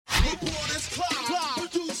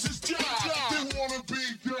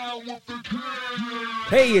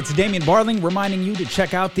Hey, it's Damian Barling reminding you to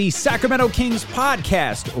check out the Sacramento Kings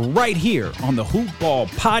podcast right here on the Hoop Ball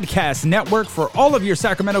Podcast Network. For all of your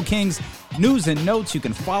Sacramento Kings news and notes, you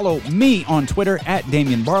can follow me on Twitter at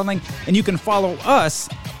Damian Barling, and you can follow us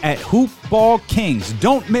at Hoop Ball Kings.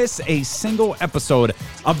 Don't miss a single episode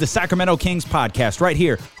of the Sacramento Kings podcast right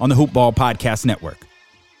here on the Hoop Ball Podcast Network.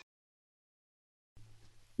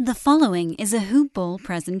 The following is a Hoop Ball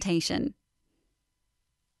presentation.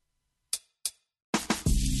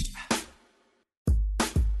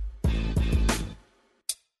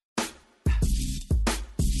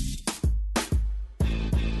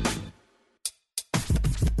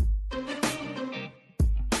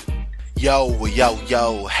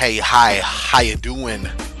 Yo, hey, hi, how you doing?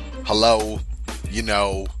 Hello, you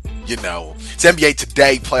know. It's NBA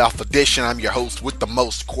Today, playoff edition. I'm your host with the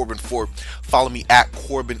most, Corbin Ford. Follow me at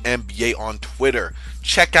Corbin NBA on Twitter.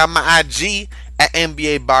 Check out my IG at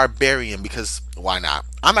NBA Barbarian, because why not?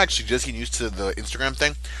 I'm actually just getting used to the Instagram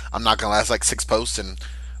thing. I'm not going to last like 6 posts, and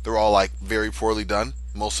they're all like very poorly done.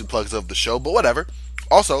 Mostly plugs of the show, but whatever.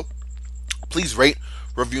 Also, please rate,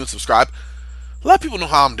 review, and subscribe. Let people know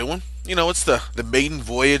how I'm doing. You know, it's the maiden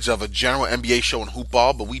voyage of a general NBA show in hoop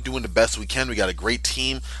ball, but we doing the best we can. We got a great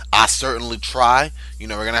team. I certainly try. You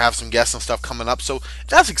know, we're going to have some guests and stuff coming up, so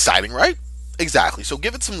that's exciting, right? Exactly. So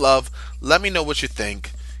give it some love. Let me know what you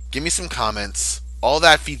think. Give me some comments. All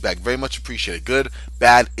that feedback, very much appreciated. Good,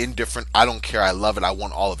 bad, indifferent, I don't care. I love it. I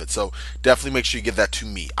want all of it. So definitely make sure you give that to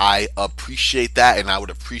me. I appreciate that, and I would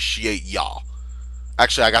appreciate y'all.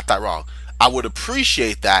 Actually, I got that wrong. I would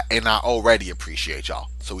appreciate that, and I already appreciate y'all.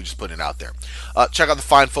 So we just put it out there. Check out the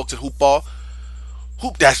fine folks at Hoop Ball,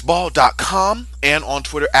 hoop-ball.com, and on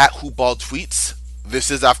Twitter at hoopballtweets. This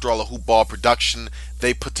is, after all, a Hoop Ball production.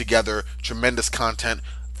 They put together tremendous content.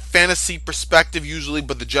 Fantasy perspective usually,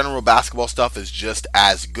 but the general basketball stuff is just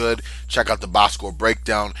as good. Check out the box score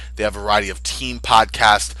breakdown. They have a variety of team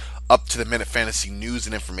podcasts, up-to-the-minute fantasy news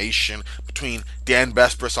and information. Between Dan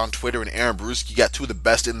Bespris on Twitter and Aaron Bruce, you got two of the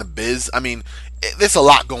best in the biz. I mean, there's a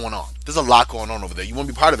lot going on. There's a lot going on over there. You want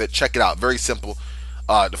to be part of it, check it out. Very simple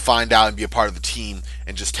to find out and be a part of the team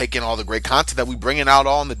and just take in all the great content that we bringing out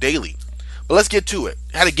all on the daily. But let's get to it.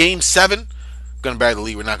 Had a game 7. Going to bury the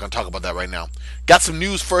lead. We're not going to talk about that right now. Got some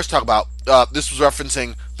news first to talk about. This was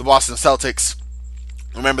referencing the Boston Celtics.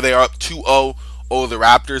 Remember, they are up 2-0 over the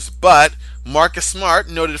Raptors, but Marcus Smart,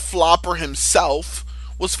 noted flopper himself,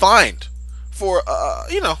 was fined for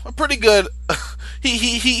a pretty good.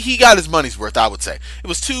 he got his money's worth, I would say. It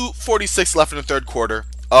was 2:46 left in the third quarter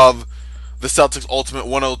of the Celtics' ultimate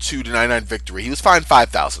 102-99 victory. He was fined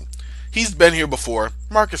 $5,000. He's been here before.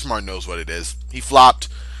 Marcus Smart knows what it is. He flopped.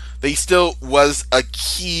 He still was a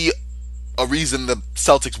reason the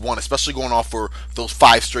Celtics won, especially going off for those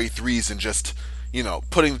 5 straight threes and just,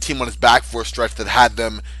 putting the team on his back for a stretch that had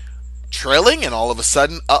them trailing and all of a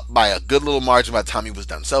sudden up by a good little margin by the time he was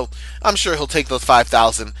done. So I'm sure he'll take those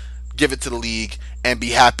 $5,000, give it to the league, and be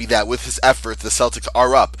happy that with his efforts, the Celtics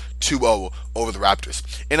are up 2-0 over the Raptors.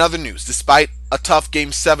 In other news, despite a tough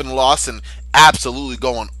Game 7 loss and absolutely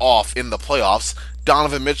going off in the playoffs,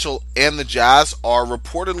 Donovan Mitchell and the Jazz are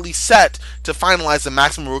reportedly set to finalize the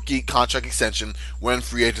maximum rookie contract extension when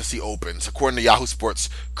free agency opens, according to Yahoo Sports'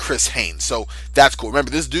 Chris Haynes. So that's cool.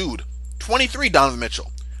 Remember, this dude, 23, Donovan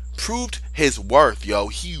Mitchell, proved his worth, yo.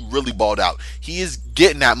 He really balled out. He is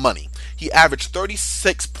getting that money. He averaged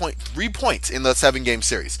 36.3 points in the 7-game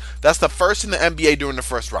series. That's the first in the NBA during the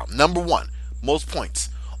first round. Number 1, most points.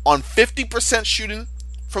 On 50% shooting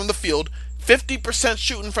from the field, 50%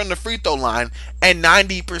 shooting from the free throw line, and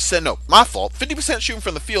 50% shooting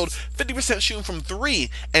from the field, 50% shooting from 3,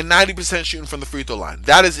 and 90% shooting from the free throw line.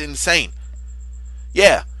 That is insane.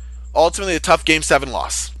 Yeah, ultimately a tough Game 7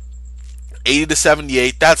 loss.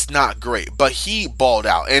 80-78, that's not great, but he balled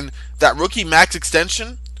out. And that rookie max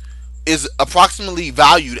extension is approximately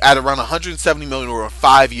valued at around $170 million over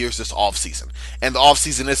 5 years this offseason. And the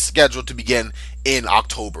offseason is scheduled to begin in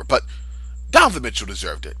October. But Donovan Mitchell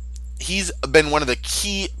deserved it. He's been one of the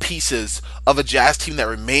key pieces of a Jazz team that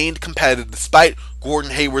remained competitive despite Gordon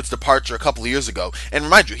Hayward's departure a couple of years ago. And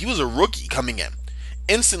remind you, he was a rookie coming in,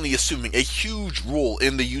 instantly assuming a huge role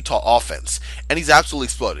in the Utah offense, and he's absolutely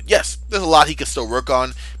exploded. Yes, there's a lot he can still work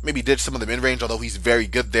on, maybe ditch some of the mid-range, although he's very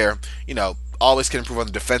good there. Always can improve on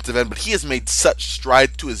the defensive end, but he has made such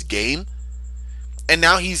strides to his game, and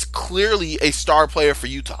now he's clearly a star player for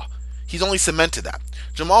Utah. He's only cemented that.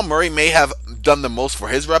 Jamal Murray may have done the most for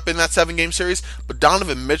his rep in that 7-game series, but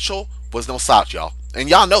Donovan Mitchell was no slouch, y'all. And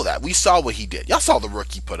y'all know that. We saw what he did. Y'all saw the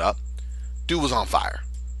work he put up. Dude was on fire.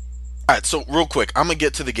 All right, so real quick, I'm gonna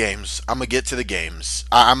get to the games.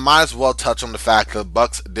 I might as well touch on the fact that the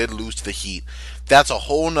Bucks did lose to the Heat. That's a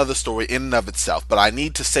whole nother story in and of itself. But I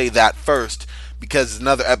need to say that first because it's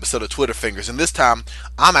another episode of Twitter Fingers, and this time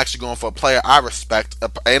I'm actually going for a player I respect,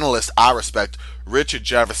 an analyst I respect, Richard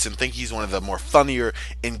Jefferson. Think he's one of the more funnier,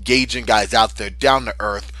 engaging guys out there. Down to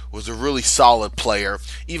earth, was a really solid player.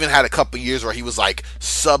 Even had a couple years where he was like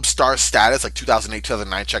sub-star status, like 2008,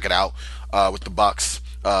 2009. Check it out with the Bucks.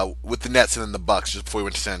 With the Nets and then the Bucks just before he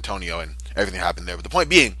went to San Antonio and everything happened there. But the point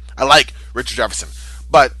being, I like Richard Jefferson.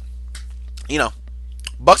 But,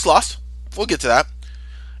 Bucks lost. We'll get to that.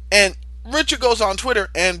 And Richard goes on Twitter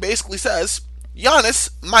and basically says,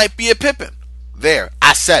 Giannis might be a Pippen. There,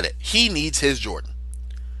 I said it. He needs his Jordan.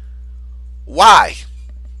 Why?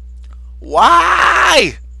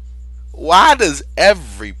 Why does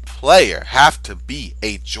every player have to be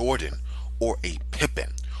a Jordan or a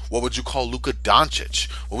Pippen? What would you call Luka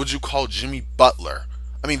Doncic? What would you call Jimmy Butler?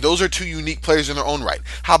 I mean, those are two unique players in their own right.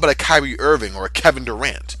 How about a Kyrie Irving or a Kevin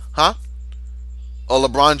Durant? Huh? A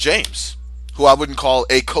LeBron James, who I wouldn't call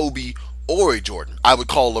a Kobe or a Jordan. I would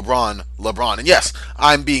call LeBron. And yes,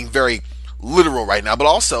 I'm being very literal right now, but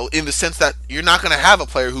also in the sense that you're not going to have a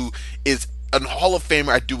player who is a Hall of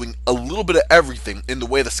Famer at doing a little bit of everything in the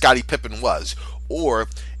way that Scottie Pippen was, or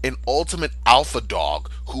an ultimate alpha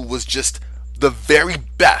dog who was just the very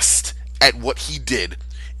best at what he did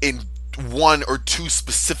in one or two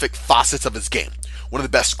specific facets of his game. One of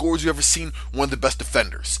the best scorers you've ever seen, one of the best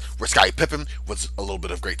defenders. Where Scottie Pippen was a little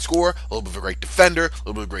bit of a great scorer, a little bit of a great defender, a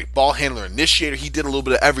little bit of a great ball handler, initiator. He did a little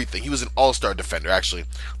bit of everything. He was an all-star defender, actually.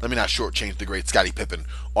 Let me not shortchange the great Scottie Pippen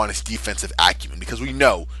on his defensive acumen, because we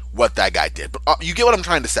know what that guy did. But you get what I'm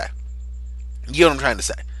trying to say.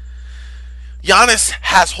 Giannis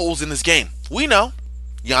has holes in his game. We know.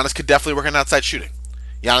 Giannis could definitely work on outside shooting.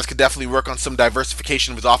 Giannis could definitely work on some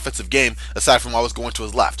diversification of his offensive game aside from what was going to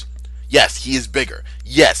his left. Yes, he is bigger.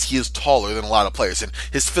 Yes, he is taller than a lot of players. And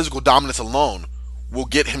his physical dominance alone will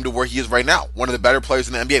get him to where he is right now. One of the better players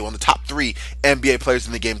in the NBA. One of the top 3 NBA players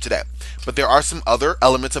in the game today. But there are some other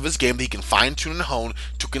elements of his game that he can fine-tune and hone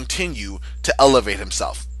to continue to elevate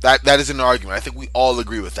himself. That isn't an argument. I think we all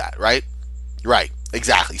agree with that, right? Right,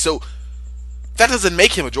 exactly. So that doesn't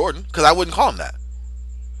make him a Jordan, because I wouldn't call him that.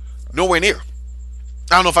 Nowhere near.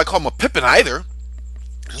 I don't know if I call him a Pippen either.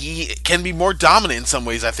 He can be more dominant in some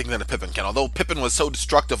ways, I think, than a Pippen can. Although Pippen was so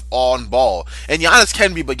destructive on ball. And Giannis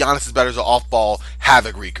can be, but Giannis is better as an off-ball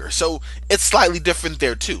havoc wreaker. So it's slightly different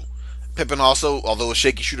there, too. Pippen also, although a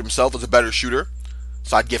shaky shooter himself, was a better shooter.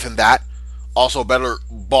 So I'd give him that. Also a better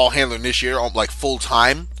ball handler initiator, like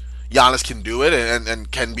full-time. Giannis can do it and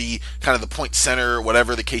can be kind of the point center,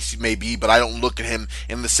 whatever the case may be, but I don't look at him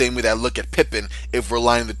in the same way that I look at Pippen if we're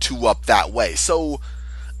lining the two up that way. So,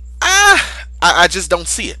 I just don't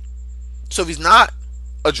see it. So if he's not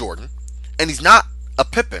a Jordan, and he's not a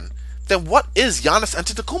Pippen, then what is Giannis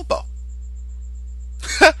Antetokounmpo?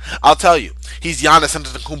 I'll tell you, he's Giannis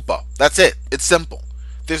Antetokounmpo. That's it. It's simple.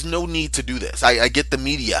 There's no need to do this. I get the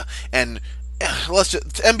media and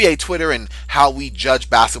NBA Twitter and how we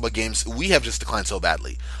judge basketball games, we have just declined so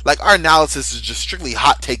badly. Like, our analysis is just strictly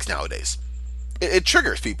hot takes nowadays. It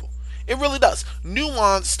triggers people. It really does.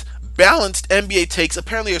 Nuanced, balanced NBA takes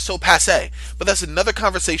apparently are so passé, but that's another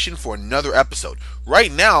conversation for another episode.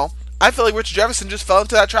 Right now, I feel like Richard Jefferson just fell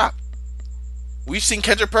into that trap. We've seen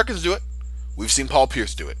Kendrick Perkins do it. We've seen Paul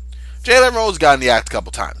Pierce do it. Jalen Rose got in the act a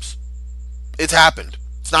couple times. It's happened.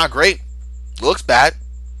 It's not great. It looks bad.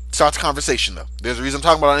 Starts a conversation, though. There's a reason I'm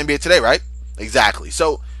talking about on NBA Today, right? Exactly.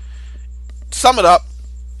 So, to sum it up,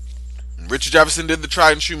 Richard Jefferson did the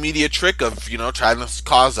try and true media trick of, trying to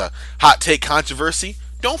cause a hot take controversy.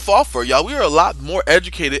 Don't fall for it, y'all. We are a lot more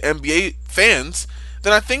educated NBA fans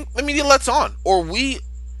than I think the media lets on, or we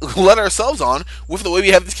let ourselves on with the way we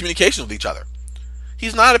have this communication with each other.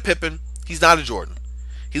 He's not a Pippen. He's not a Jordan.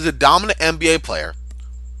 He's a dominant NBA player,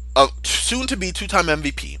 a soon-to-be 2-time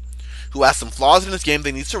MVP, who has some flaws in his game that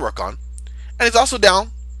he needs to work on, and he's also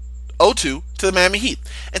down 0-2 to the Miami Heat.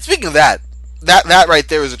 And speaking of that right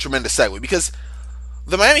there is a tremendous segue, because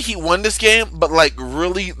the Miami Heat won this game, but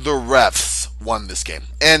really the refs won this game.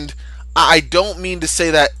 And I don't mean to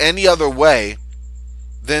say that any other way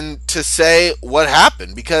than to say what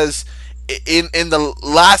happened, because in the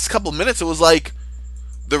last couple minutes it was like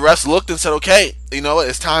the refs looked and said, okay,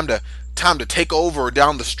 it's time to take over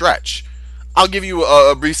down the stretch. I'll give you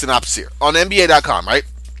a brief synopsis here. On NBA.com, right?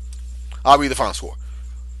 I'll read the final score.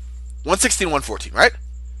 116-114, right?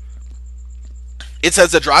 It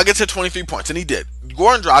says that Dragic had 23 points, and he did.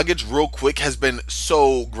 Goran Dragic, real quick, has been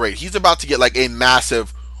so great. He's about to get a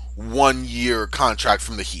massive 1-year contract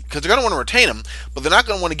from the Heat because they're going to want to retain him, but they're not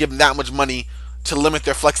going to want to give him that much money to limit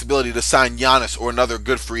their flexibility to sign Giannis or another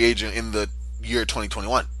good free agent in the year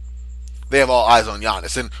 2021. They have all eyes on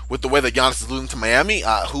Giannis, and with the way that Giannis is losing to Miami,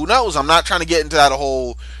 who knows? I'm not trying to get into that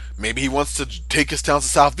whole. Maybe he wants to take his talents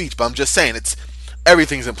to South Beach, but I'm just saying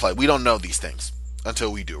everything's in play. We don't know these things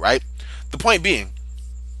until we do, right? The point being,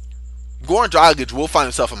 Goran Dragic will find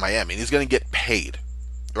himself in Miami, and he's going to get paid,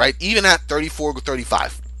 right? Even at 34 or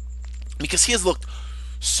 35, because he has looked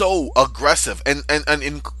so aggressive and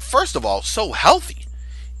first of all, so healthy,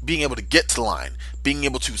 being able to get to the line, being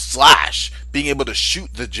able to slash, being able to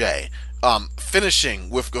shoot the J,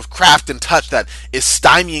 finishing with craft and touch that is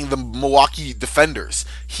stymieing the Milwaukee defenders.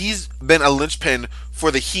 He's been a linchpin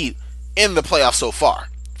for the Heat in the playoffs so far.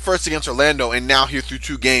 First against Orlando, and now here through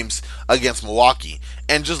 2 games against Milwaukee.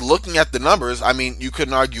 And just looking at the numbers, I mean, you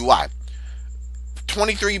couldn't argue why.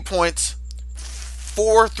 23 points,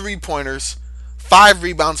 4 3-pointers, 5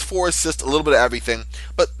 rebounds, 4 assists, a little bit of everything.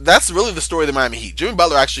 But that's really the story of the Miami Heat. Jimmy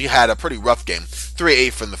Butler actually had a pretty rough game,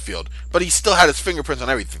 3-8 from the field. But he still had his fingerprints on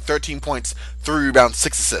everything. 13 points, 3 rebounds,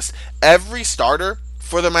 6 assists. Every starter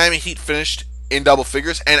for the Miami Heat finished in double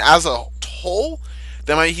figures. And as a whole,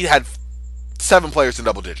 the Miami Heat had 7 players in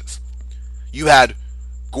double digits. You had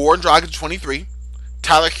Goran Dragic 23,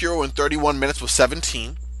 Tyler Hero in 31 minutes with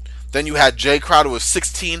 17. Then you had Jay Crowder with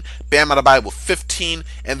 16, Bam Adebayo with 15,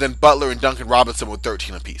 and then Butler and Duncan Robinson with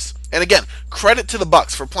 13 apiece. And again, credit to the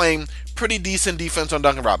Bucks for playing pretty decent defense on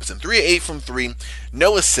Duncan Robinson. 3-8 from 3,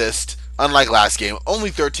 no assist, unlike last game,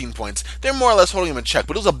 only 13 points. They're more or less holding him in check,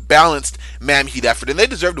 but it was a balanced Miami Heat effort, and they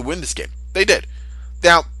deserved to win this game. They did.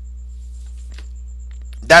 Now,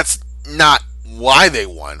 that's not why they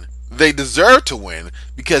won. They deserve to win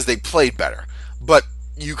because they played better. But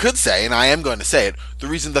you could say, and I am going to say it, the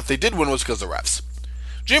reason that they did win was because of the refs.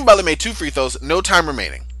 Jimmy Butler made 2 free throws, no time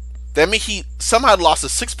remaining. The Miami Heat somehow had lost a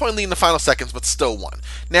 6-point lead in the final seconds, but still won.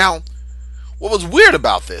 Now, what was weird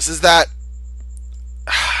about this is that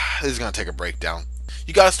this is going to take a breakdown.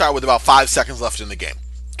 You got to start with about 5 seconds left in the game.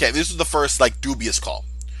 Okay, this was the first dubious call.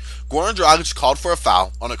 Goran Dragic called for a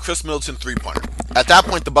foul on a Chris Middleton 3-pointer. At that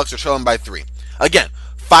point, the Bucks are trailing by 3. Again,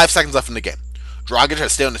 5 seconds left in the game. Dragic had to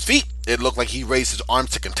stay on his feet. It looked like he raised his arms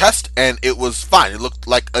to contest, and it was fine. It looked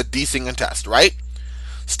like a decent contest, right?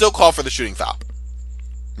 Still called for the shooting foul.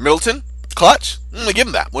 Middleton, clutch. I'm going to give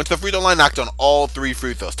him that. Went to the free throw line, knocked on all 3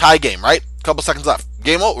 free throws. Tie game, right? Couple seconds left.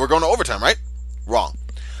 Game over. We're going to overtime, right? Wrong.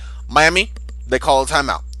 Miami, they call a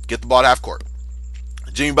timeout. Get the ball at half court.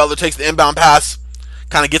 Jimmy Butler takes the inbound pass,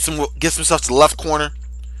 kind of gets himself to the left corner,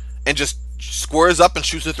 and just squares up and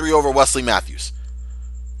shoots a 3 over Wesley Matthews.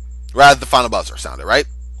 Right at the final buzzer sounded, right?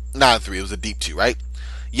 Not a 3, it was a deep 2, right?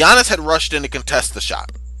 Giannis had rushed in to contest the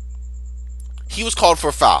shot. He was called for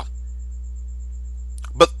a foul.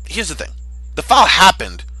 But here's the thing. The foul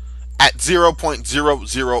happened at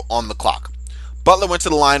 0.00 on the clock. Butler went to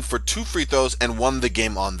the line for 2 free throws and won the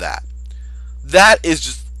game on that. That is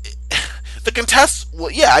just... The contest, well,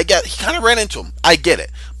 yeah, he kind of ran into him. I get it.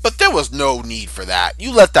 But there was no need for that.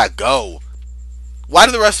 You let that go. Why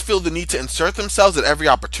do the refs feel the need to insert themselves at every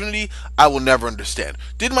opportunity? I will never understand.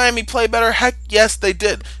 Did Miami play better? Heck, yes, they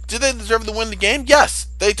did. Did they deserve to win the game? Yes,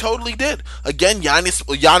 they totally did. Again,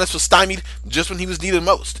 Giannis was stymied just when he was needed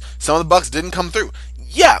most. Some of the Bucks didn't come through.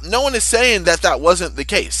 Yeah, no one is saying that wasn't the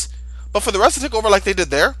case. But for the refs to take over like they did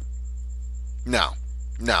there? No.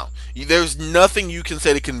 There's nothing you can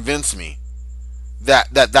say to convince me that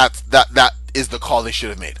is the call they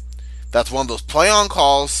should have made. That's one of those play-on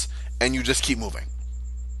calls, and you just keep moving.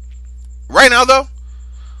 Right now, though,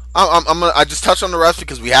 I just touched on the refs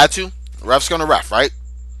because we had to. The refs gonna ref, right?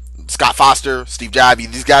 Scott Foster, Steve Jabby,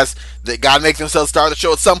 these guys, they gotta make themselves star of the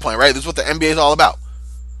show at some point, right? This is what the NBA is all about.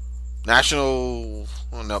 National...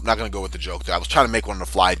 Well, no, I'm not gonna go with the joke there. I was trying to make one on the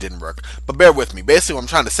fly, it didn't work. But bear with me. Basically, what I'm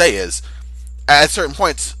trying to say is, at certain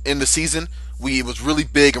points in the season, it was really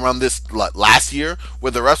big around this last year,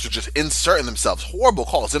 where the refs were just inserting themselves. Horrible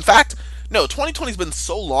calls. In fact, no, 2020's been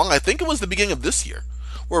so long, I think it was the beginning of this year,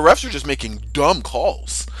 where refs are just making dumb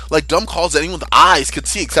calls. Like dumb calls that anyone with eyes could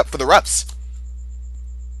see except for the refs.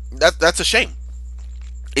 That's a shame.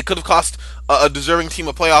 It could have cost a deserving team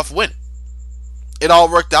a playoff win. It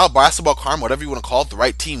all worked out. Basketball karma, whatever you want to call it, the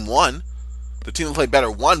right team won. The team that played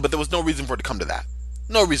better won, but there was no reason for it to come to that.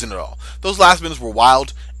 No reason at all. Those last minutes were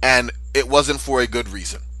wild, and it wasn't for a good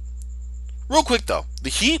reason. Real quick, though. The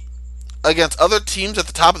Heat, against other teams at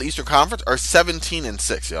the top of the Eastern Conference, are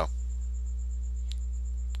 17-6, yo.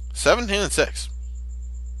 17-6.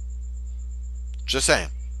 Just saying.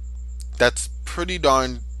 That's pretty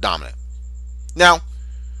darn dominant. Now,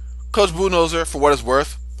 Coach Budenholzer, for what it's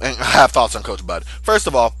worth, and I have thoughts on Coach Bud. First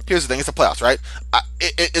of all, here's the thing: it's the playoffs, right?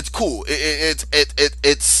 It's cool.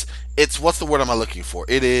 It's what's the word am I looking for?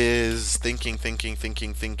 It is thinking.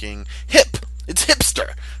 Hip. It's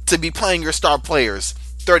hipster to be playing your star players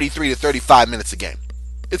 33 to 35 minutes a game.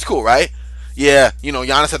 It's cool, right? Yeah,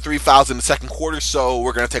 Giannis had 3 fouls in the second quarter, so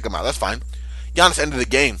we're gonna take him out. That's fine. Giannis ended the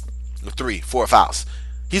game with 3-4 fouls.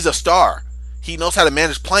 He's a star. He knows how to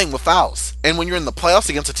manage playing with fouls. And when you're in the playoffs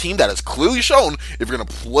against a team that has clearly shown if you're going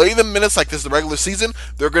to play the minutes like this in the regular season,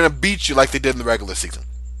 they're going to beat you like they did in the regular season.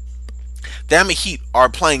 The Miami Heat are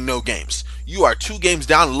playing no games. You are 2 games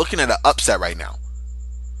down and looking at an upset right now.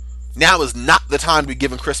 Now is not the time to be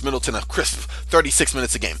giving Chris Middleton a crisp 36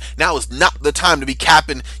 minutes a game. Now is not the time to be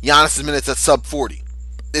capping Giannis' minutes at sub 40.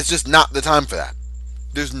 It's just not the time for that.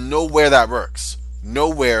 There's nowhere that works.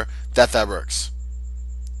 Nowhere that works.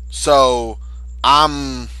 So,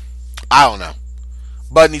 I don't know.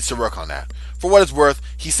 Bud needs to work on that. For what it's worth,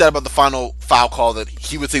 he said about the final foul call that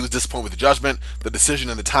he would say he was disappointed with the judgment, the decision,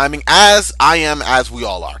 and the timing, as I am, as we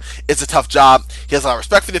all are. It's a tough job. He has a lot of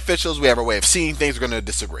respect for the officials. We have our way of seeing things. We're going to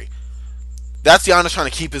disagree. That's Giannis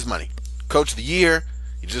trying to keep his money. Coach of the year.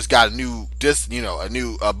 He just got a new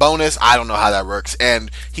bonus. I don't know how that works.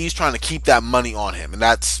 And he's trying to keep that money on him. And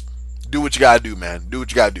that's, do what you got to do, man. Do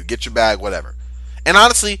what you got to do. Get your bag, whatever. And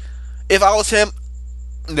honestly, if I was him,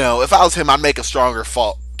 I'd make a stronger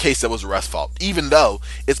case that was a ref's fault, even though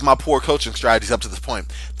it's my poor coaching strategies up to this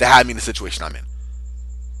point that had me in the situation I'm in.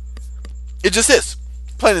 It just is.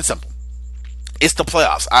 Plain and simple. It's the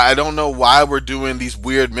playoffs. I don't know why we're doing these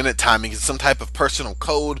weird minute timings. It's some type of personal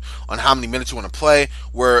code on how many minutes you want to play,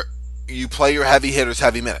 where you play your heavy hitters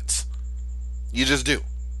heavy minutes. You just do.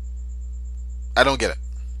 I don't get it.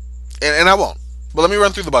 And I won't. But let me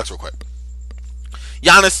run through the Bucks real quick.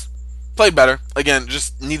 Giannis played better. Again,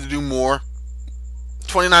 just need to do more.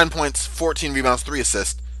 29 points, 14 rebounds, 3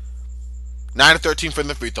 assists. 9 of 13 from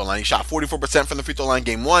the free throw line. He shot 44% from the free throw line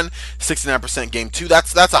game 1, 69% game 2.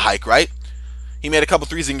 That's a hike, right? He made a couple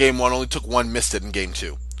threes in game 1, only took 1, missed it in game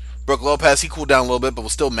 2. Brook Lopez, he cooled down a little bit, but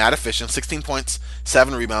was still mad efficient. 16 points,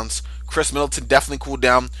 7 rebounds. Chris Middleton definitely cooled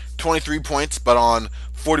down. 23 points, but on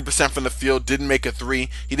 40% from the field, didn't make a 3.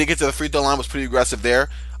 He did get to the free throw line, was pretty aggressive there.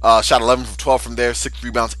 Shot 11 from 12 from there, 6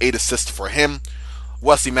 rebounds, 8 assists for him.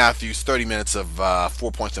 Wesley Matthews, 30 minutes of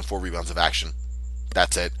 4 points and 4 rebounds of action.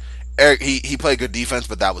 That's it. Eric, he played good defense,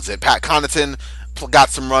 but that was it. Pat Connaughton got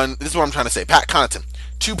some run. This is what I'm trying to say. Pat Connaughton,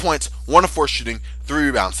 2 points, 1 of 4 shooting, 3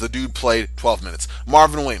 rebounds. The dude played 12 minutes.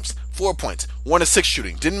 Marvin Williams, 4 points, 1 of 6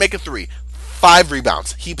 shooting, didn't make a 3, 5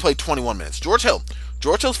 rebounds. He played 21 minutes. George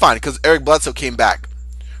Hill's fine because Eric Bledsoe came back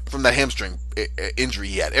from that hamstring injury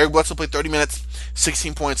he had. Eric Bledsoe played 30 minutes,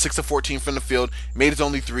 16 points, 6 of 14 from the field, made his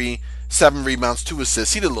only 3, 7 rebounds, 2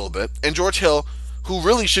 assists. He did a little bit. And George Hill, who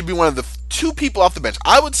really should be one of the 2 people off the bench.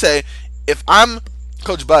 I would say if I'm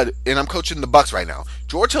Coach Bud and I'm coaching the Bucks right now,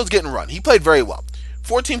 George Hill's getting run. He played very well.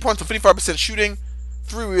 14 points on 55% shooting,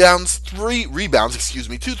 2 rebounds,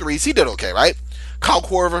 2 threes. He did okay, right? Kyle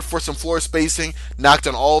Korver for some floor spacing, knocked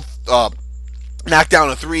down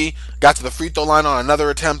a 3, got to the free throw line on another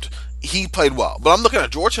attempt. He played well. But I'm looking at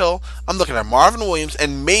George Hill, I'm looking at Marvin Williams,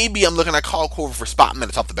 and maybe I'm looking at Kyle Korver for spot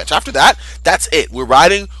minutes off the bench. After that, that's it. We're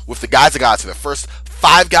riding with the guys that got to the first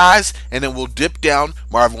 5 guys, and then we'll dip down.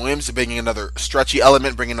 Marvin Williams bringing another stretchy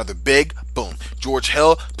element, bringing another big, boom. George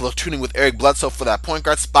Hill platooning with Eric Bledsoe for that point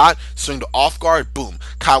guard spot, swing to off guard, boom.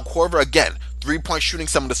 Kyle Korver again, 3-point shooting,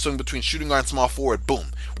 someone to swing between shooting guard and small forward, boom.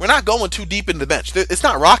 We're not going too deep into the bench. It's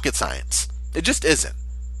not rocket science. It just isn't.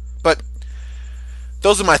 But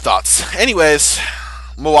those are my thoughts. Anyways,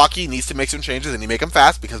 Milwaukee needs to make some changes, and they make them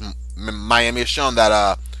fast because Miami has shown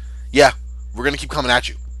that, we're going to keep coming at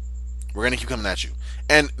you. We're going to keep coming at you.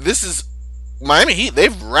 And this is Miami Heat.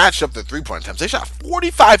 They've ratcheted up their 3-point attempts. They shot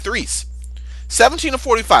 45 threes. 17 of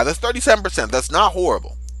 45. That's 37%. That's not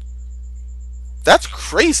horrible. That's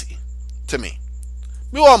crazy to me.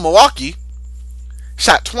 Meanwhile, Milwaukee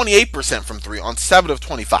shot 28% from 3 on 7 of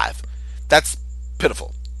 25. That's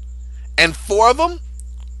pitiful. And 4 of them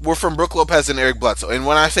were from Brook Lopez and Eric Bledsoe. And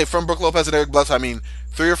when I say from Brook Lopez and Eric Bledsoe, I mean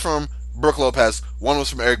 3 are from Brook Lopez, 1 was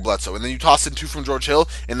from Eric Bledsoe. And then you toss in 2 from George Hill,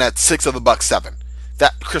 and that's 6 of the Bucks' 7.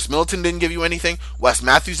 That Chris Middleton didn't give you anything. Wes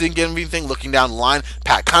Matthews didn't give you anything. Looking down the line,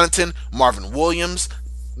 Pat Connaughton, Marvin Williams.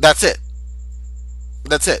 That's it.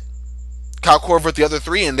 That's it. Kyle Korver with the other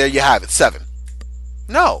 3, and there you have it, 7.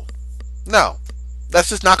 No. That's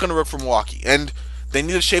just not going to work for Milwaukee. And they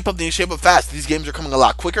need to shape up. They need to shape up fast. These games are coming a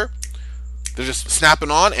lot quicker. They're just snapping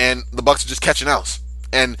on, and the Bucks are just catching else.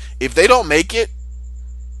 And if they don't make it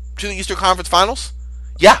to the Eastern Conference Finals,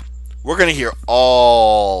 we're going to hear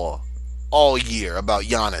all year about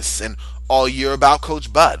Giannis and all year about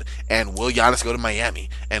Coach Bud, and will Giannis go to Miami,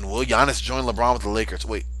 and will Giannis join LeBron with the Lakers?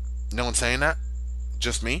 Wait, no one's saying that?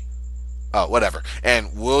 Just me? Oh, whatever.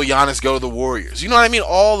 And will Giannis go to the Warriors? You know what I mean?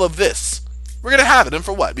 All of this. We're going to have it. And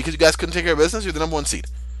for what? Because you guys couldn't take care of business? You're the number one seed.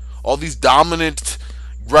 All these dominant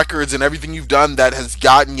records and everything you've done that has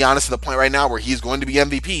gotten Giannis to the point right now where he's going to be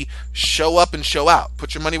MVP, show up and show out.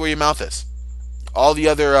 Put your money where your mouth is. All the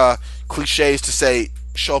other cliches to say,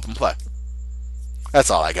 show up and play. That's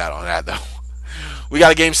all I got on that, though. We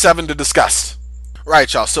got a Game 7 to discuss.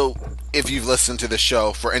 Right, y'all. So if you've listened to this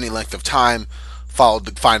show for any length of time, followed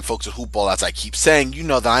the fine folks at Hoopball, as I keep saying, you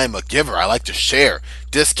know that I am a giver. I like to share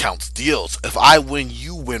discounts, deals. If I win,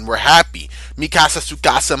 you win. We're happy. Mi casa, su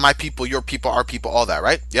casa, my people, your people, our people, all that,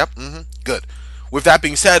 right? Yep, good. With that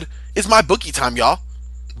being said, it's my bookie time, y'all.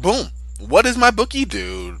 Boom. What is my bookie,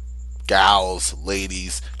 dude? Gals,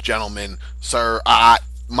 ladies, gentlemen, sir,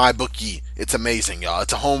 my bookie. It's amazing, y'all.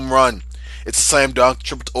 It's a home run. It's a slam dunk,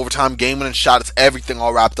 triple overtime, game-winning shot. It's everything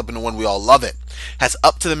all wrapped up into one. We all love it. Has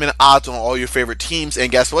up-to-the-minute odds on all your favorite teams.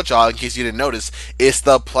 And guess what, y'all? In case you didn't notice, it's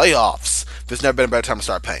the playoffs. There's never been a better time to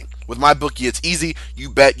start paying. With my bookie, it's easy. You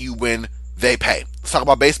bet, you win, they pay. Let's talk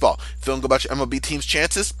about baseball. Feeling good about your MLB team's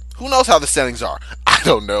chances? Who knows how the standings are? I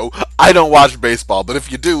don't know. I don't watch baseball. But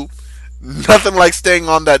if you do, nothing like staying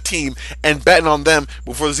on that team and betting on them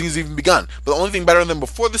before the season's even begun. But the only thing better than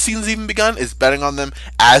before the season's even begun is betting on them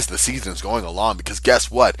as the season's going along. Because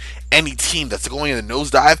guess what? Any team that's going in the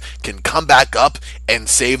nosedive can come back up and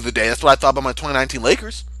save the day. That's what I thought about my 2019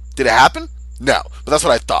 Lakers. Did it happen? No. But that's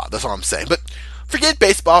what I thought. That's all I'm saying. But forget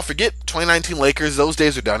baseball. Forget 2019 Lakers. Those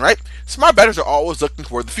days are done, right? Smart bettors are always looking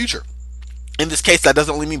toward the future. In this case, that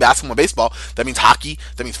doesn't only mean basketball and baseball. That means hockey.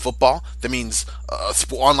 That means football. That means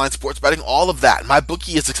online sports betting. All of that. My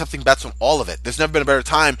bookie is accepting bets on all of it. There's never been a better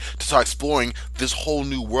time to start exploring this whole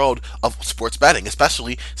new world of sports betting,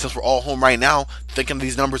 especially since we're all home right now thinking of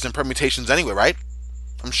these numbers and permutations anyway, right?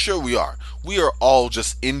 I'm sure we are. We are all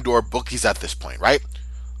just indoor bookies at this point, right?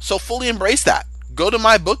 So fully embrace that. Go to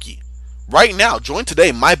my bookie. Right now, join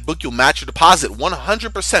today. My bookie will match your deposit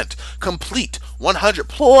 100% complete, 100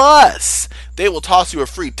 plus. They will toss you a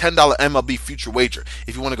free $10 MLB future wager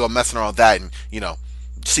if you want to go messing around with that and,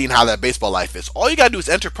 seeing how that baseball life is. All you got to do is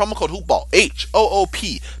enter promo code HOOPBALL,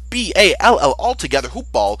 HOOPBALL, all together,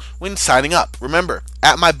 HOOPBALL, when signing up. Remember,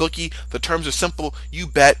 at my bookie, the terms are simple. You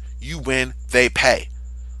bet, you win, they pay.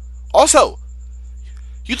 Also,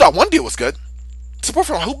 you thought one deal was good. Support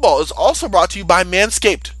from Hoopball is also brought to you by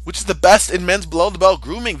Manscaped, which is the best in men's below-the-belt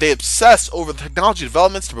grooming. They obsess over the technology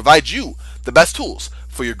developments to provide you the best tools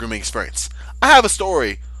for your grooming experience. I have a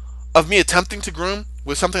story of me attempting to groom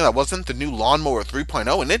with something that wasn't the new Lawnmower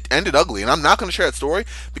 3.0, and it ended ugly. And I'm not going to share that story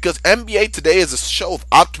because NBA Today is a show of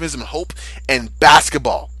optimism and hope and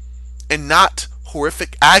basketball, and not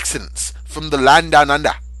horrific accidents from the land down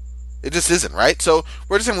under. It just isn't, right? So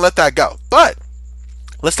we're just going to let that go. But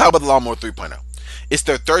let's talk about the Lawnmower 3.0. It's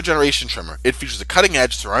their third generation trimmer. It features a cutting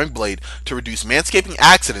edge ceramic blade to reduce manscaping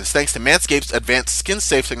accidents thanks to Manscaped's advanced skin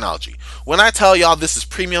safe technology. When I tell y'all this is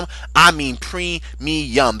premium, I mean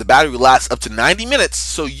premium. The battery lasts up to 90 minutes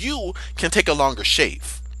so you can take a longer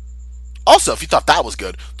shave. Also, if you thought that was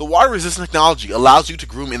good, the water resistant technology allows you to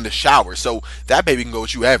groom in the shower, so that baby can go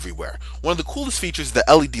with you everywhere. One of the coolest features is the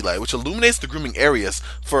LED light, which illuminates the grooming areas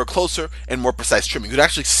for a closer and more precise trimming. You can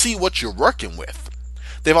actually see what you're working with.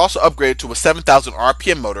 They've also upgraded to a 7,000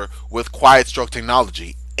 RPM motor with quiet stroke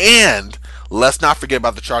technology. And let's not forget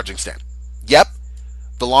about the charging stand. Yep,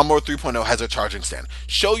 the Lawnmower 3.0 has a charging stand.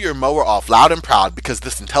 Show your mower off loud and proud because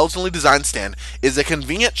this intelligently designed stand is a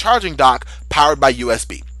convenient charging dock powered by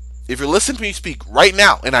USB. If you're listening to me speak right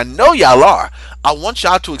now, and I know y'all are, I want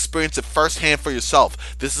y'all to experience it firsthand for yourself.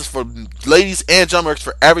 This is for ladies and gentlemen, it's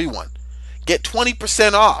for everyone. Get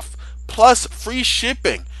 20% off plus free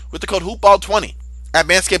shipping with the code HOOPBALL20. at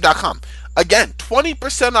manscaped.com. Again,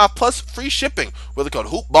 20% off plus free shipping with the code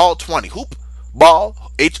HOOPBALL20. HOOPBALL,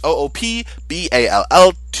 HOOPBALL 20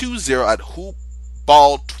 at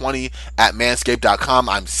HOOPBALL20 at manscaped.com.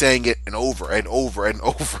 I'm saying it and over and over and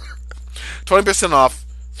over. 20% off,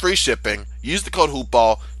 free shipping. Use the code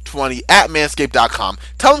HOOPBALL20 at manscaped.com.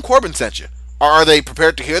 Tell them Corbin sent you. Are they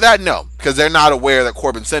prepared to hear that? No, because they're not aware that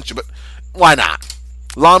Corbin sent you, but why not?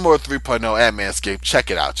 Lawnmower 3.0 at Manscaped. Check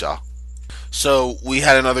it out, y'all. So we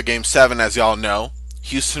had another Game 7, as y'all know.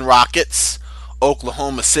 Houston Rockets,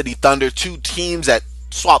 Oklahoma City Thunder, two teams that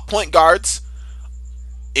swap point guards.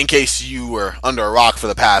 In case you were under a rock for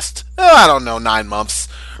the past, 9 months.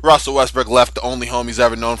 Russell Westbrook left the only home he's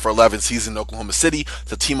ever known for 11 seasons in Oklahoma City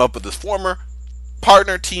to team up with his former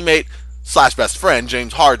partner, teammate, / best friend,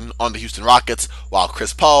 James Harden, on the Houston Rockets, while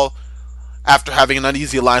Chris Paul after having an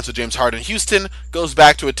uneasy alliance with James Harden in Houston, goes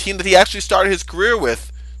back to a team that he actually started his career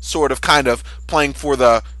with, sort of, kind of, playing for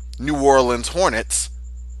the New Orleans Hornets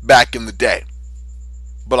back in the day.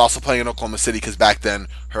 But also playing in Oklahoma City because back then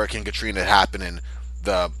Hurricane Katrina had happened and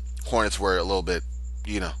the Hornets were a little bit,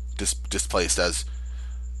 displaced as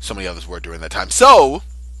so many others were during that time. So,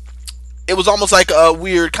 it was almost like a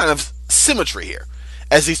weird kind of symmetry here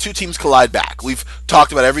as these two teams collide back. We've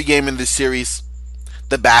talked about every game in this series,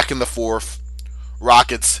 the back in the fourth,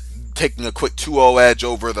 Rockets taking a quick 2-0 edge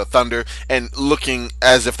over the Thunder and looking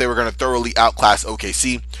as if they were going to thoroughly outclass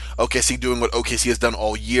OKC. OKC doing what OKC has done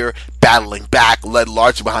all year, battling back, led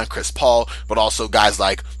largely behind Chris Paul, but also guys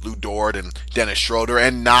like Lou Dort and Dennis Schroeder,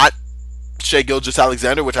 and not Shai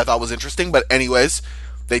Gilgeous-Alexander, which I thought was interesting. But anyways,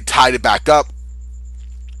 they tied it back up.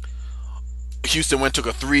 Houston took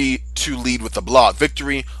a 3-2 lead with a blowout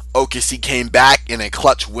victory. OKC came back in a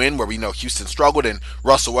clutch win where we know Houston struggled and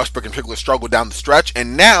Russell Westbrook in particular struggled down the stretch.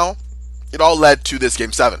 And now it all led to this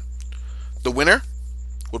Game 7. The winner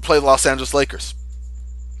would play the Los Angeles Lakers.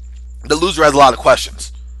 The loser has a lot of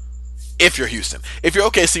questions. If you're Houston. If you're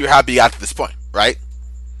OKC, you're happy after this point, right?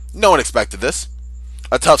 No one expected this.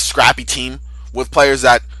 A tough, scrappy team with players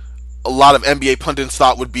that a lot of NBA pundits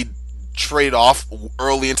thought would be trade off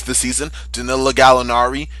early into the season. Danilo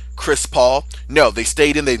Gallinari, Chris Paul. No, they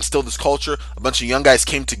stayed in. They instilled this culture. A bunch of young guys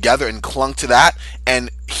came together and clung to that.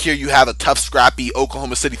 And here you have a tough, scrappy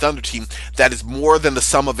Oklahoma City Thunder team that is more than the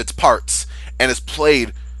sum of its parts and has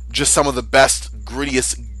played just some of the best,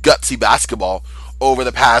 grittiest, gutsy basketball over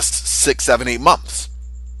the past 6, 7, 8 months.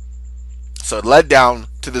 So it led down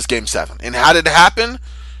to this Game 7. And how did it happen?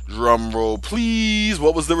 Drum roll, please.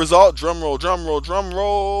 What was the result? Drum roll, drum roll, drum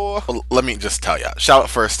roll. Well, let me just tell you. Shout out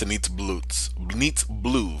first to Neats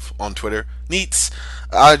Bluv on Twitter. Neats,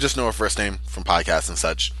 I just know her first name from podcasts and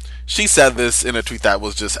such. She said this in a tweet that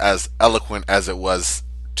was just as eloquent as it was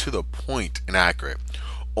to the point and accurate.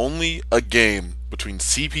 Only a game between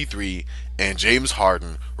CP3 and James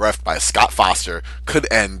Harden, ref by Scott Foster,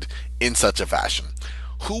 could end in such a fashion.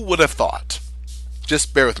 Who would have thought?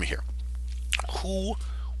 Just bear with me here. Who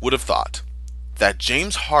would have thought that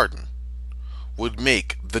James Harden would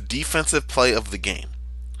make the defensive play of the game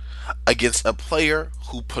against a player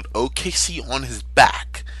who put OKC on his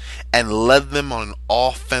back and led them on an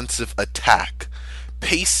offensive attack,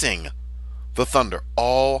 pacing the Thunder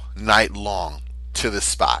all night long to this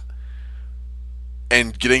spot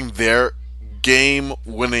and getting their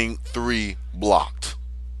game-winning 3 blocked?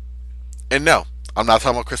 And no, I'm not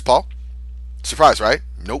talking about Chris Paul. Surprise, right?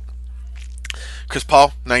 Nope. Chris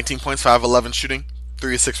Paul, 19 points, 5-11 shooting,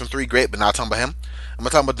 3 of 6 from 3, great, but not talking about him. I'm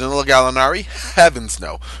not talking about Danilo Gallinari, heavens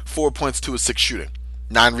no, 4 points, 2 of 6 shooting,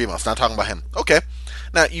 9 rebounds, not talking about him. Okay,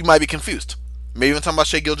 now you might be confused. Maybe even talking about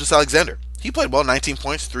Shai Gilgeous-Alexander. He played well, 19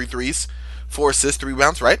 points, 3 threes, 4 assists, 3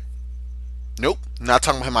 rebounds, right? Nope, not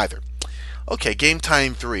talking about him either. Okay, game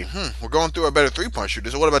time 3. We're going through our better 3-point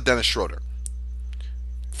shooters. So what about Dennis Schroeder?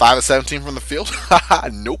 5 of 17 from the field?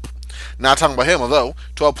 Nope. Not talking about him, although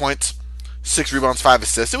 12 points, 6 rebounds, 5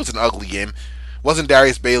 assists. It was an ugly game. Wasn't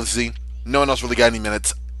Darius Bailey. No one else really got any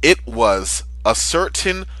minutes. It was a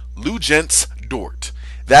certain Luguentz Dort.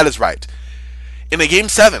 That is right. In a Game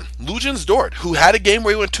 7, Luguentz Dort, who had a game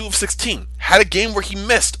where he went 2 of 16, had a game where he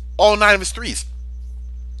missed all 9 of his threes,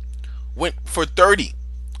 went for 30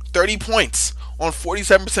 points on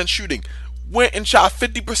 47% shooting, went and shot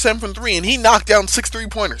 50% from 3, and he knocked down 6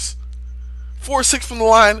 3-pointers. 4-6 from the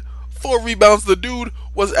line, 4 rebounds. The dude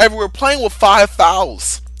was everywhere, playing with 5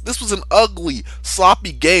 fouls. This was an ugly,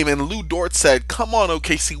 sloppy game, and Lou Dort said, come on,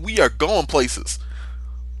 OKC, we are going places.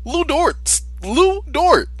 Lou Dort.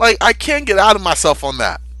 Like, I can't get out of myself on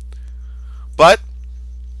that. But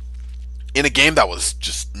in a game that was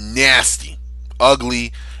just nasty,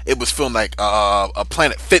 ugly, it was feeling like a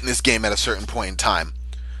Planet Fitness game at a certain point in time,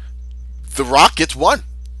 the Rockets won.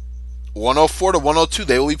 104-102.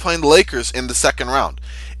 They will be playing the Lakers in the second round.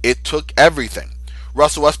 It took everything.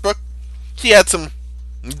 Russell Westbrook, he had some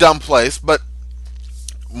dumb plays, but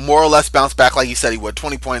more or less bounced back like he said he would.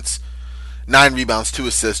 20 points, 9 rebounds, 2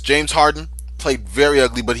 assists. James Harden played very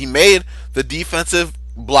ugly, but he made the defensive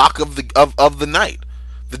block of the night.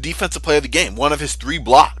 The defensive play of the game. One of his 3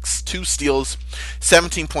 blocks, 2 steals,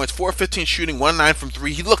 17 points, 4-15 shooting, 1-9 from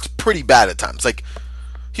 3. He looked pretty bad at times. Like,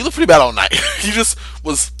 he looked pretty bad all night. He just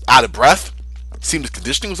was out of breath. Seemed his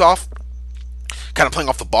conditioning was off. Kind of playing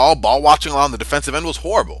off the ball watching along the defensive end was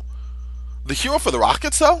horrible. The hero for the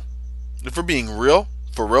Rockets, though, if we're being real,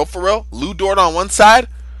 for real, Lou Dort on one side,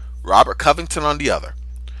 Robert Covington on the other.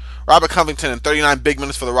 Robert Covington in 39 big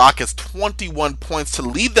minutes for the Rockets, 21 points to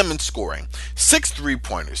lead them in scoring, 6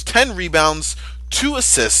 3-pointers, 10 rebounds, 2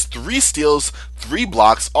 assists, 3 steals, 3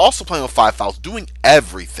 blocks, also playing with 5 fouls, doing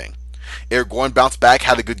everything. Eric Gordon bounced back,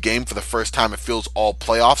 had a good game for the first time it feels all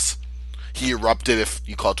playoffs. He erupted, if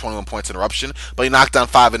you call 21 points an eruption, but he knocked down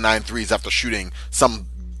 5 and 9 threes after shooting some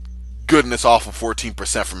goodness awful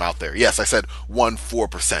 14% from out there. Yes, I said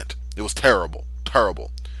 4%. It was terrible.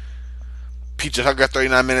 Terrible. PJ Tucker got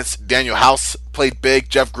 39 minutes. Daniel House played big.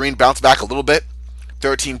 Jeff Green bounced back a little bit.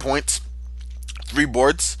 13 points. 3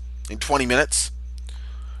 boards in 20 minutes.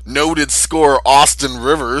 Noted scorer Austin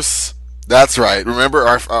Rivers. That's right. Remember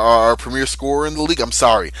our premier scorer in the league? I'm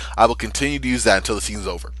sorry. I will continue to use that until the season's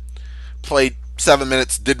over. Played 7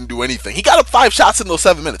 minutes, didn't do anything. He got up 5 shots in those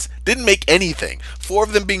 7 minutes. Didn't make anything. 4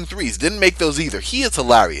 of them being threes. Didn't make those either. He is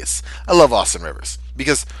hilarious. I love Austin Rivers.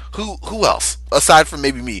 Because who else, aside from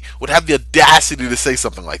maybe me, would have the audacity to say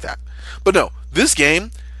something like that? But no, this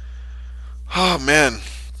game, oh man.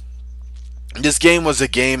 This game was a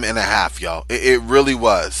game and a half, y'all. It really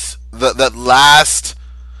was. That last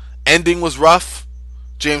ending was rough.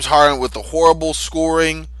 James Harden with the horrible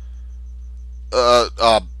scoring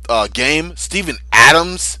game. Steven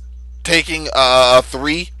Adams taking a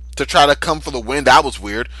 3 to try to come for the win. That was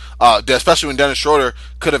weird. Especially when Dennis Schroeder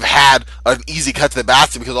could have had an easy cut to the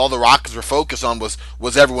basket because all the Rockets were focused on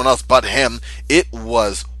was everyone else but him. It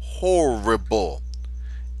was horrible.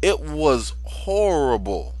 It was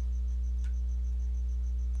horrible.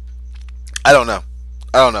 I don't know.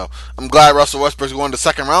 I'm glad Russell Westbrook's going to the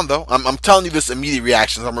second round, though. I'm telling you this immediate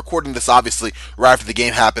reactions. I'm recording this, obviously, right after the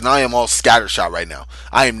game happened. I am all scattershot right now.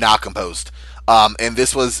 I am not composed. And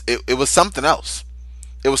this was, it was something else.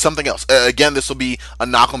 It was something else. Again, this will be a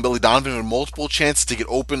knock on Billy Donovan with multiple chances to get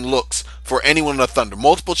open looks for anyone in the Thunder.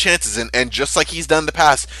 Multiple chances, and just like he's done in the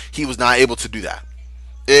past, he was not able to do that.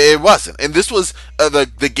 It wasn't. And this was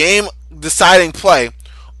the game-deciding play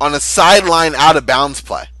on a sideline out-of-bounds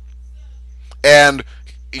play. And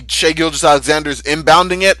Shai Gilgeous-Alexander's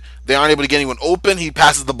inbounding it. They aren't able to get anyone open. He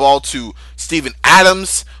passes the ball to Steven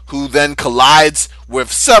Adams, who then collides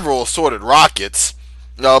with several assorted Rockets,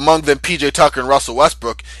 among them PJ Tucker and Russell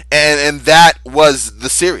Westbrook, and that was the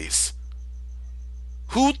series.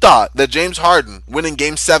 Who thought that James Harden winning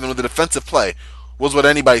Game 7 with a defensive play was what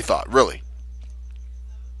anybody thought, really?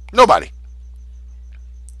 Nobody.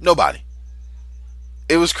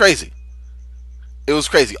 It was crazy.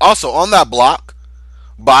 Also, on that block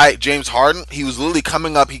by James Harden, he was literally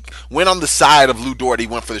coming up. He went on the side of Lou Dort. He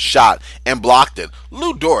went for the shot and blocked it.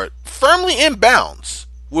 Lou Dort, firmly in bounds,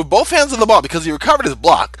 with both hands on the ball because he recovered his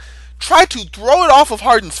block, tried to throw it off of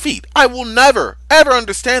Harden's feet. I will never, ever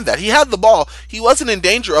understand that. He had the ball. He wasn't in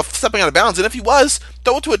danger of stepping out of bounds, and if he was,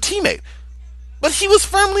 throw it to a teammate. But he was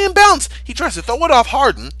firmly in bounds. He tries to throw it off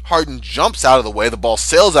Harden. Harden jumps out of the way. The ball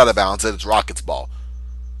sails out of bounds, and it's Rockets' ball.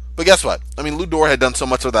 But guess what? I mean, Lou Dort had done so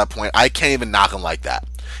much at that point, I can't even knock him like that.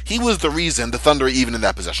 He was the reason the Thunder are even in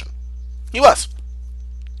that position. He was.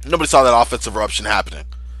 Nobody saw that offensive eruption happening.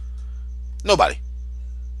 Nobody.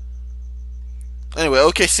 Anyway,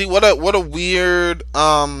 OKC, what a weird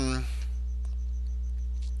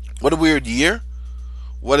year.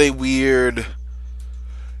 What a weird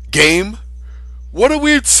game. What a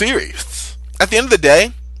weird series. At the end of the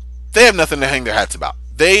day, they have nothing to hang their hats about.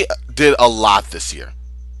 They did a lot this year.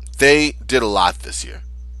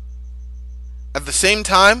 At the same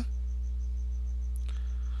time,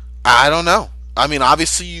 I don't know. I mean,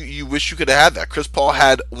 obviously, you wish you could have had that. Chris Paul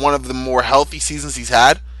had one of the more healthy seasons he's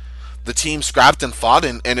had. The team scrapped and fought,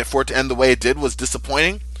 and for it to end the way it did was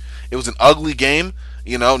disappointing. It was an ugly game.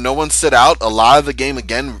 You know, no one stood out. A lot of the game,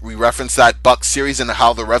 again, we referenced that Bucks series and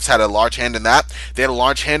how the refs had a large hand in that. They had a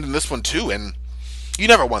large hand in this one, too, and you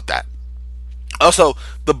never want that. Also,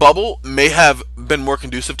 the bubble may have been more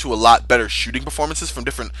conducive to a lot better shooting performances from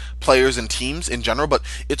different players and teams in general, but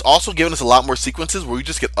it's also given us a lot more sequences where we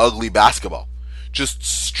just get ugly basketball. Just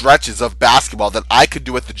stretches of basketball that I could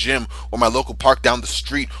do at the gym or my local park down the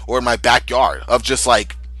street or in my backyard of just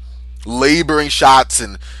like laboring shots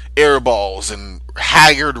and air balls and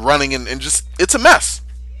haggard running and just, it's a mess.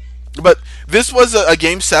 But this was a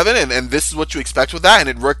Game 7 and this is what you expect with that, and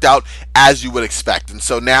it worked out as you would expect. And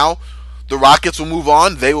so now the Rockets will move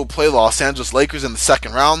on. They will play Los Angeles Lakers in the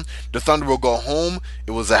second round. The Thunder will go home.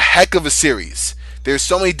 It was a heck of a series. There's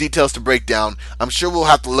so many details to break down. I'm sure we'll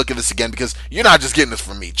have to look at this again because you're not just getting this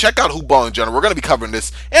from me. Check out Hoop Ball in general. We're going to be covering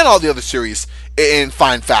this and all the other series in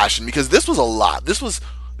fine fashion because this was a lot. This was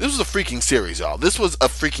a freaking series, y'all. This was a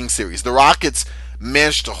freaking series. The Rockets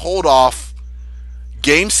managed to hold off.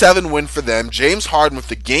 Game 7 win for them. James Harden with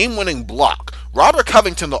the game-winning block. Robert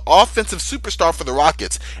Covington, the offensive superstar for the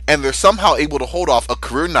Rockets, and they're somehow able to hold off a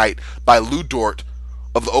career night by Lou Dort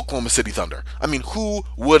of the Oklahoma City Thunder. I mean, who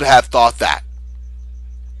would have thought that?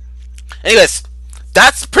 Anyways,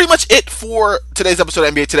 that's pretty much it for today's episode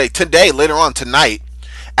of NBA Today. Today, later on tonight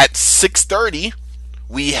at 6:30,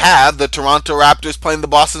 we have the Toronto Raptors playing the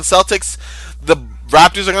Boston Celtics. The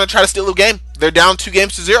Raptors are going to try to steal the game. They're down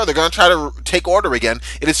 2-0. They're going to try to take order again.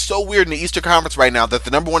 It is so weird in the Eastern Conference right now that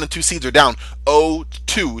the number 1 and 2 seeds are down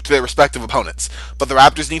 0-2 to their respective opponents. But the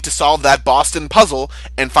Raptors need to solve that Boston puzzle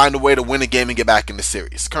and find a way to win a game and get back in the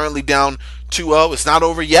series. Currently down 2-0. It's not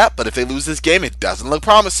over yet, but if they lose this game, it doesn't look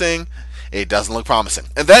promising. It doesn't look promising.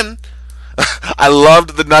 And then I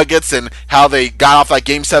loved the Nuggets and how they got off that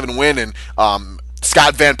Game 7 win, and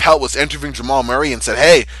Scott Van Pelt was interviewing Jamal Murray and said,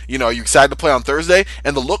 hey, are you excited to play on Thursday?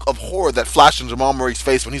 And the look of horror that flashed in Jamal Murray's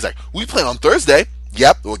face when he's like, we play on Thursday?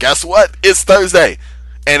 Yep, well, guess what? It's Thursday.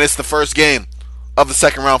 And it's the first game of the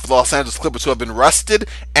second round for the Los Angeles Clippers, who have been rested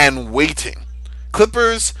and waiting.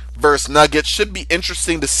 Clippers versus Nuggets should be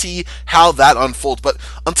interesting to see how that unfolds. But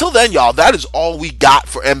until then, y'all, that is all we got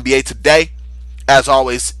for NBA Today. As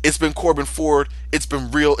always, it's been Corbin Ford. It's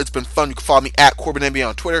been real. It's been fun. You can follow me at CorbinNBA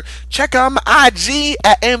on Twitter. Check out my IG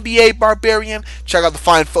at NBA Barbarian. Check out the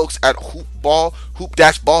fine folks at Hoopball,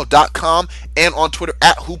 hoop-ball.com, and on Twitter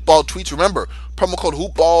at HoopBallTweets. Remember, promo code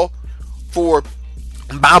HoopBall for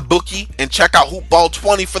my bookie, and check out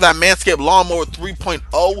Hoopball20 for that Manscaped Lawnmower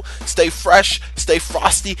 3.0. Stay fresh, stay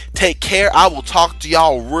frosty, take care. I will talk to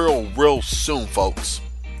y'all real soon, folks.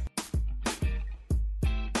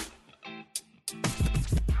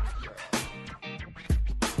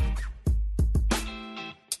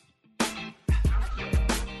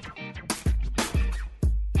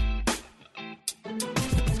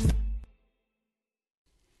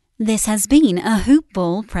 This has been a Hoop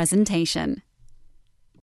Ball presentation.